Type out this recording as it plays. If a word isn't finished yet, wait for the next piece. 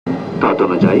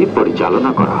তদনুযায়ী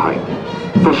পরিচালনা করা হয়।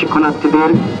 প্রশিক্ষণার্থীদের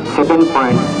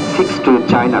 7.62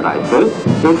 চায়না রাইফেল,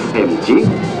 SMG,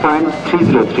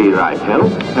 .303 রাইফেল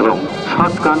এবং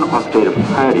শটগান অস্ত্রের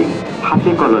ফায়ারিং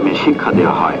হাতে কলমে শিক্ষা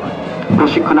দেওয়া হয়।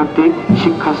 প্রশিক্ষণার্থী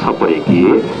শিক্ষা সফরে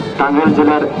গিয়ে টাঙ্গাইল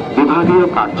জেলার বিভাগীয়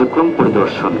কার্যক্রম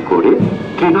পরিদর্শন করে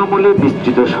তৃণমূলে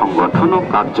বিস্তৃত সংগঠন ও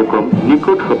কার্যক্রম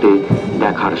নিকট হতে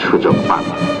দেখার সুযোগ পান।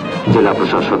 জেলা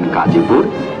প্রশাসন গাজীপুর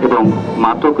এবং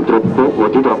মাদক দ্রব্য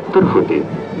অধিদপ্তর হতে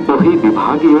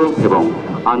বহিঃবিভাগীয় এবং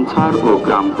আনসার ও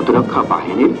গ্রাম প্রতিরক্ষা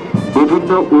বাহিনীর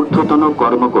বিভিন্ন ঊর্ধ্বতন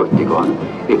কর্মকর্তীগণ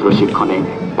এই প্রশিক্ষণে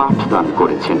পাঠদান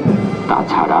করেছেন।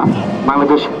 তাছাড়া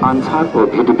বাংলাদেশ আনসার ও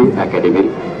ভিডিপি একাডেমির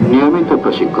নিয়মিত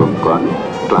প্রশিক্ষকগণ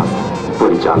ক্লাস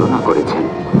পরিচালনা করেছেন।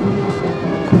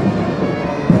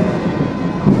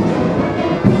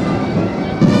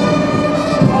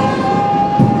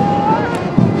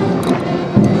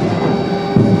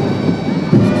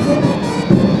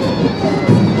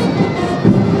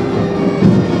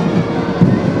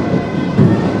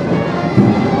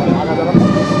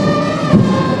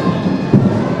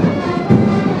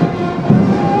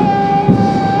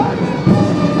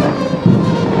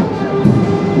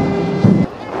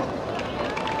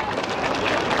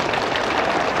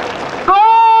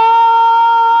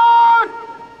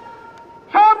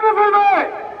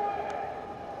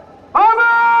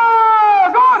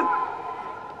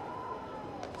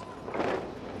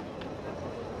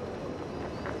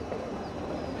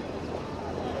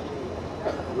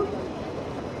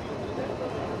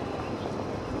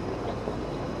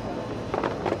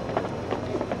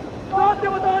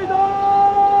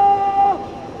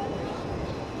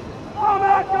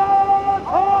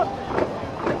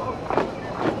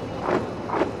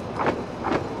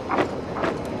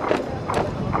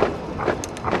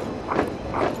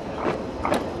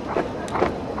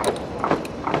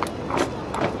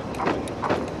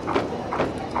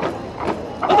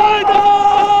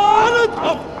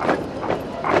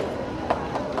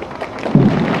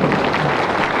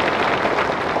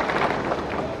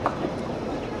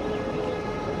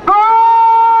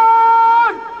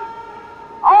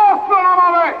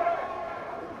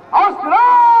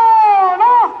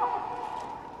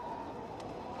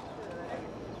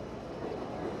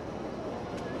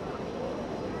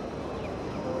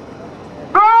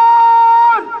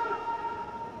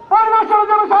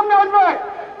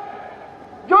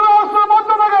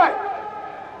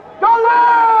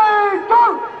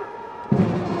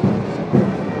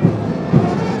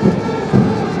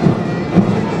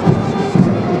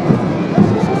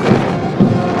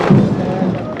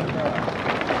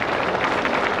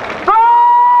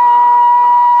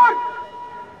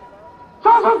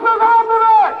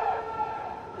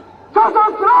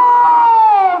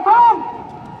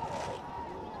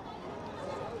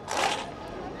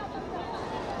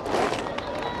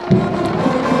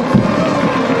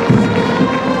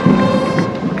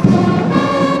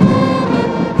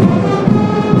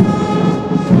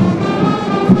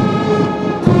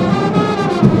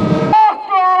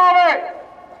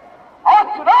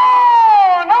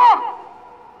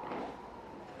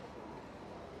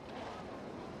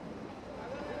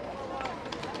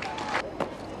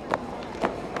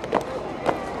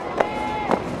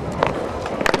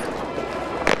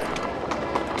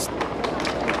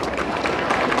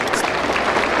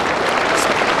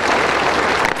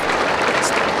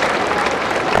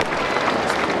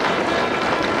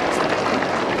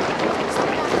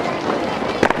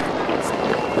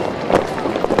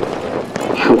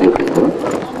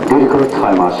 দীর্ঘ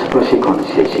 6 মাস প্রশিক্ষণ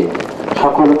শেষে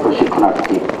সকল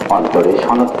প্রশিক্ষণার্থী অন্তরে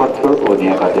সনদপত্র ও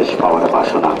নিয়োগাদেশ পাওয়ার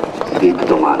বাসনা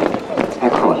বিদ্যমান।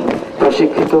 এখন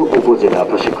প্রশিক্ষিত উপজেলা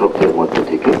প্রশিক্ষকদের মধ্য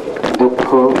থেকে দক্ষ,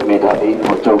 মেধাবী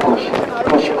ও চৌকস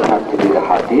প্রশিক্ষণার্থীদের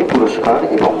হাতে পুরস্কার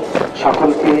এবং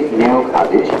সকলকে নিয়োগ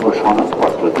আদেশ ও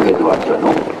সনদপত্র তুলে দেওয়ার জন্য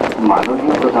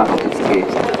মাননীয় প্রধান অতিথিকে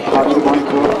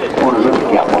সর্বমন্ত্র অনুরোধ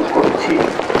জ্ঞাপন করছি।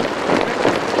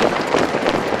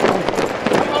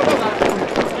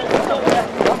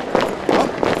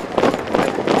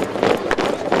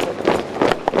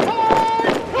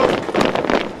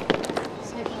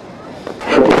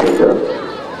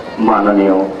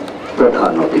 মাননীয়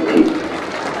প্রধান অতিথি,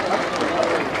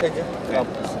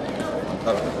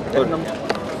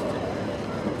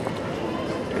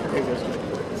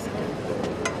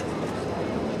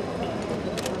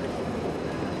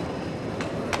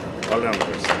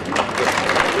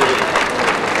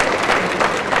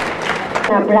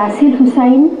 রাসেল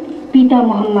হুসাইন, পিতা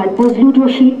মোহাম্মদ বজলুর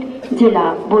রশিদ, জেলা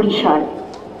বরিশাল।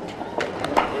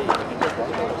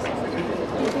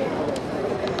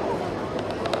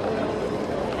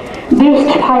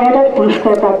 বেস্ট ফায়ারার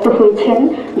পুরস্কার প্রাপ্ত হয়েছেন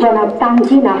জনাব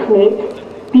তানজিন আহমেদ,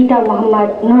 পিতা মোহাম্মদ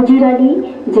নজির আলী,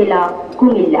 জেলা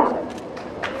কুমিল্লা।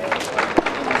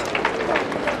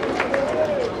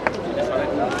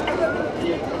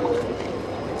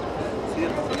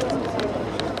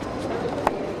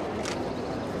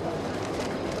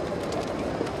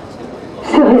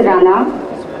 সোহেল রানা,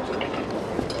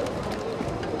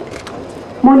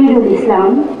 মনিরুল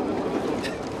ইসলাম,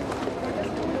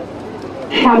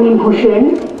 শামীম হোসেন,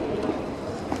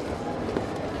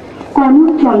 কনক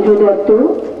চন্দ্র দত্ত,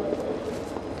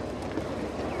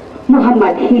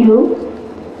 মোহাম্মদ হিরু,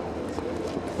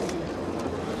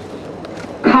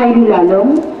 খায়রুল আলম,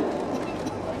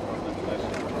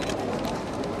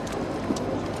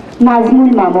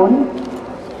 নাজমুল মামুন,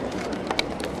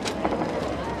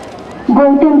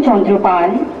 গৌতম চন্দ্র পাল,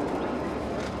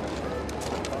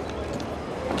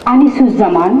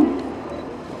 আনিসুজ্জামান,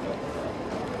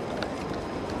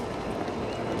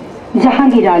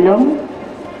 জাহাঙ্গীর আলম,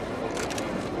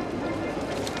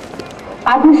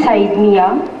 আবু সাইদ মিয়া,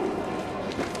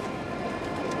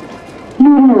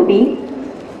 নূর নবী,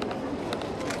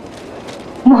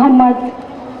 মোহাম্মদ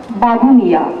বাবু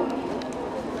মিয়া,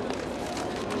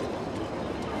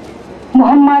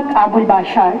 মোহাম্মদ আবুল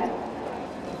বাশার,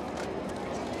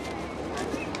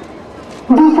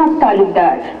 রুফাত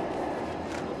তালুকদার,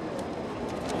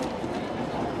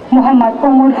 মোহাম্মদ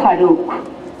ওমর ফারুক,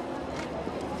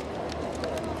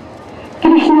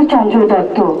 কৃষ্ণচন্দ্র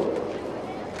দত্ত,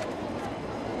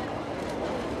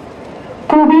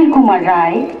 প্রবীর কুমার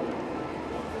রায়,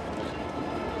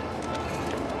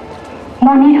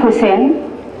 মনির হোসেন,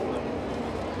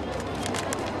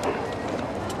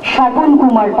 স্বপন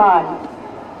কুমার পাল,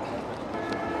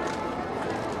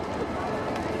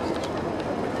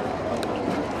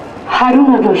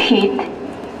 হারুনুর রশিদ,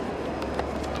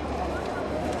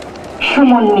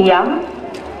 সুমন মিয়া,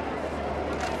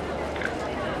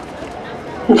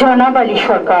 জনাব আলী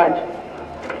সরকার,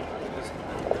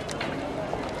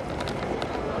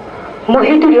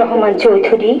 মহিদুর রহমান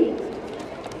চৌধুরী,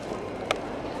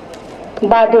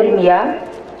 বাদল মিয়া,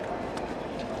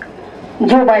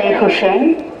 জোবায়ের হোসেন,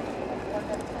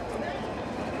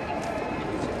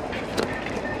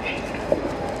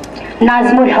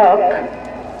 নাজমুল হক,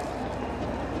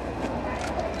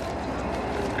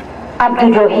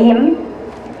 আব্দুর রহিম,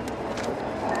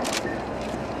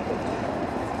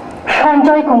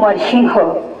 সঞ্জয় কুমার সিংহ,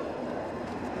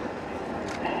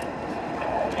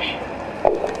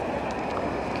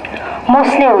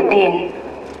 মোসলে উদ্দিন,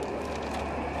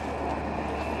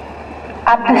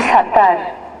 আব্দুল সাত্তার,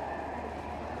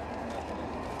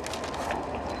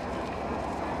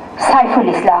 সাইফুল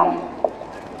ইসলাম।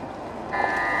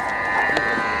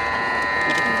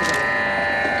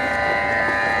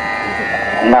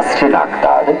 নাসরিন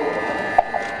আক্তার,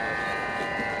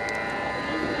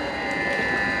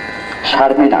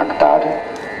 শারমিন আক্তার,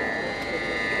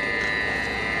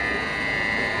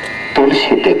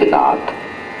 তুলসী দেবনাথ,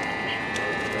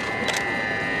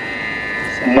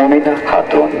 মমিনা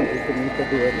খাতুন,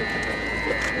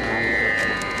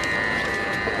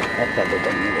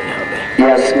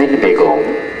 ইয়াসমিন বেগম,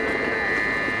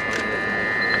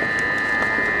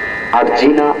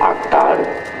 আরজিনা আক্তার,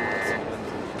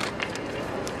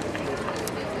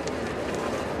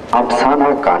 আফসানা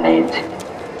কানিজ,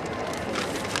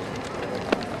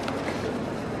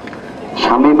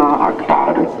 শামিমা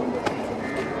আক্তার,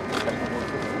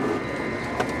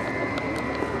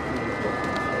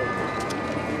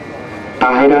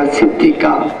 তাহেরা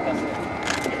সিদ্দিকা,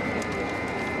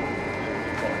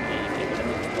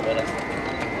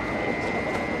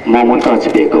 মমতাজ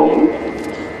বেগম,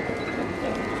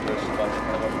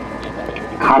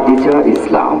 খাদিজা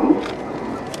ইসলাম,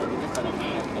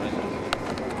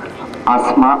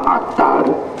 আসমা আক্তার,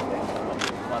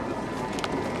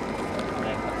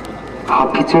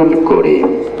 হাফিজুল করিম,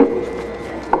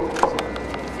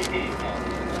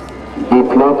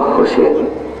 বিপ্লব হোসেন,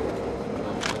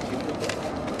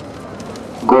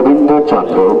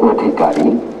 গোবিন্দচন্দ্র অধিকারী,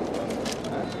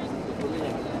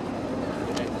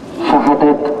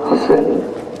 শাহাদাত হোসেন,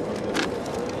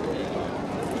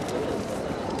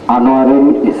 আনোয়ারুল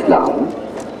ইসলাম,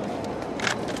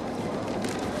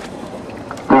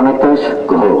 প্রণতাস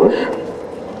ঘোষ,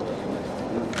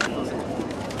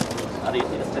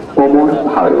 ওমর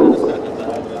ফারুক,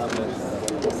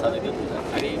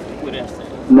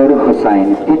 নূর হোসাইন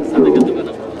টিট্টু,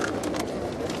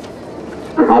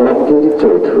 আলমগীর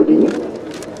চৌধুরী,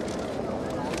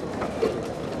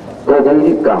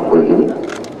 প্রদীপ গাঙ্গুলি,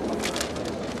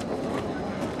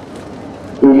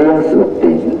 ইলিয়াস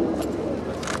উদ্দিন,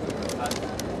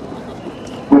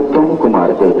 উত্তম কুমার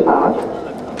দেবনাথ,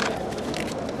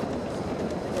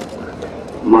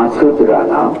 মাসুদ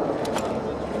রানা,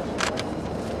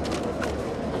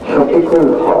 শফিকুল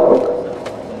হক,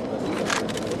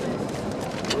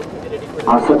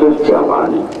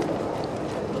 আসাদুজ্জামান,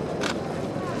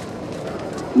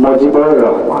 মুজিবুর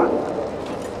রহমান,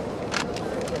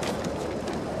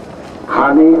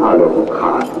 হানি আলম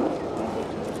খান,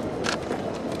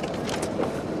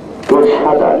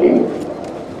 তুরশাদ আলী,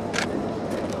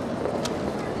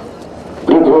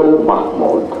 ইদুল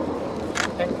মাহমুদ,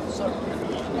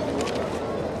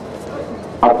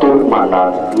 আব্দুল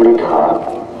মান্নান মৃধা,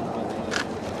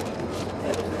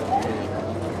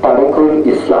 তারিকুল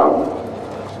ইসলাম,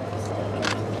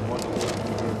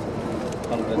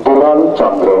 দুলাল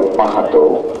চন্দ্র মাহাতো,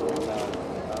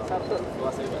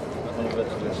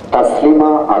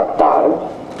 তাসলিমা আক্তার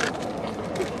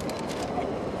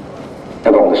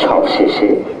এবং সবশেষে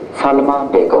সালমা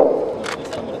বেগম।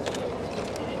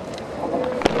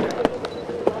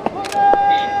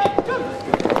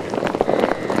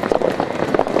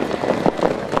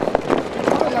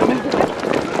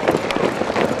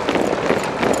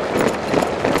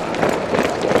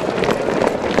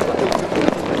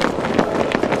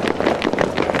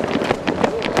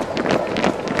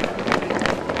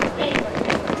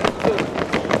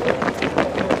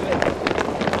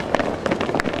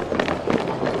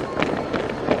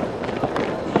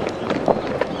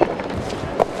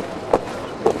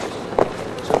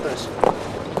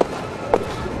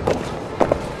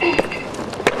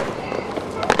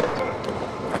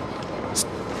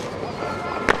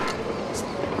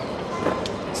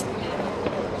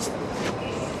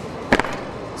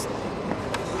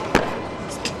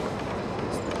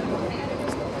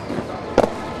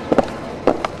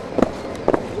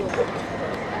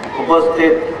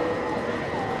 উপস্থিত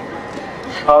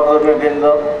সহকর্মীবৃন্দ,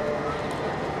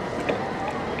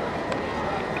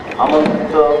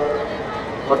 আমন্ত্রিত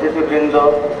অতিথিবৃন্দ,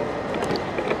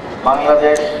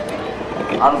 বাংলাদেশ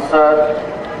আনসার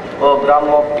ও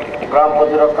গ্রাম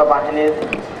প্রতিরক্ষা বাহিনীর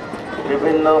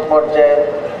বিভিন্ন পর্যায়ের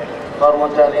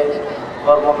কর্মচারী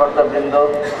কর্মকর্তাবৃন্দ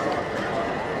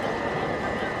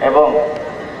এবং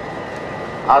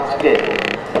আজকে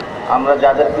আমরা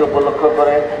যাদেরকে উপলক্ষ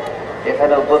করে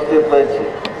এখানে উপস্থিত হয়েছি,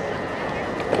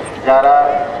 যারা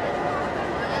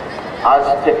আজ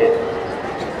থেকে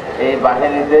এই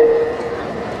বাহিনীতে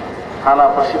থানা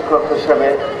প্রশিক্ষক হিসেবে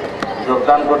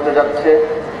যোগদান করতে যাচ্ছে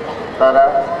তারা,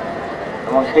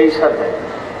 এবং সেই সাথে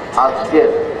আজকের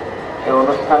এই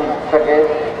অনুষ্ঠানটাকে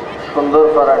সুন্দর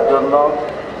করার জন্য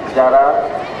যারা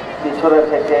পিছনে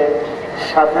থেকে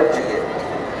সাথে থেকে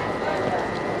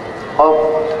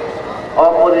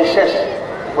অপরিশেষ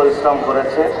পরিশ্রম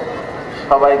করেছে,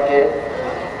 সবাইকে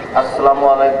আসসালামু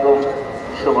আলাইকুম,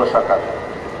 শুভ সকাল।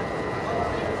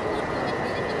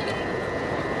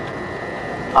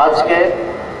 আজকে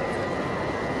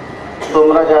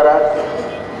তোমরা যারা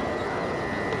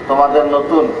তোমাদের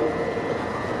নতুন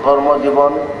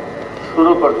কর্মজীবন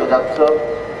শুরু করতে যাচ্ছ,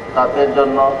 তাদের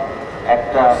জন্য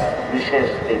একটা বিশেষ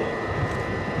দিন।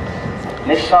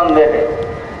 নিঃসন্দেহে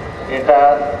এটা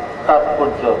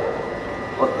তাৎপর্য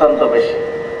অত্যন্ত বেশি।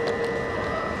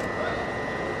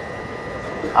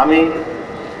 আমি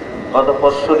গত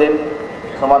পরশুদিন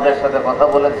তোমাদের সাথে কথা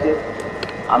বলেছি,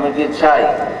 আমি কি চাই,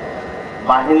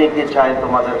 বাহিনী কি চাই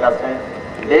তোমাদের কাছে,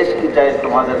 দেশ কি চাই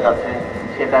তোমাদের কাছে,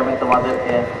 সেটা আমি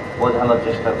তোমাদেরকে বোঝানোর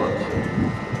চেষ্টা করছি।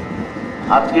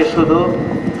 আজকে শুধু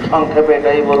সংক্ষেপে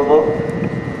এটাই বলবো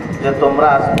যে তোমরা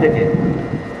আজ থেকে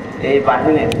এই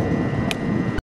বাহিনীর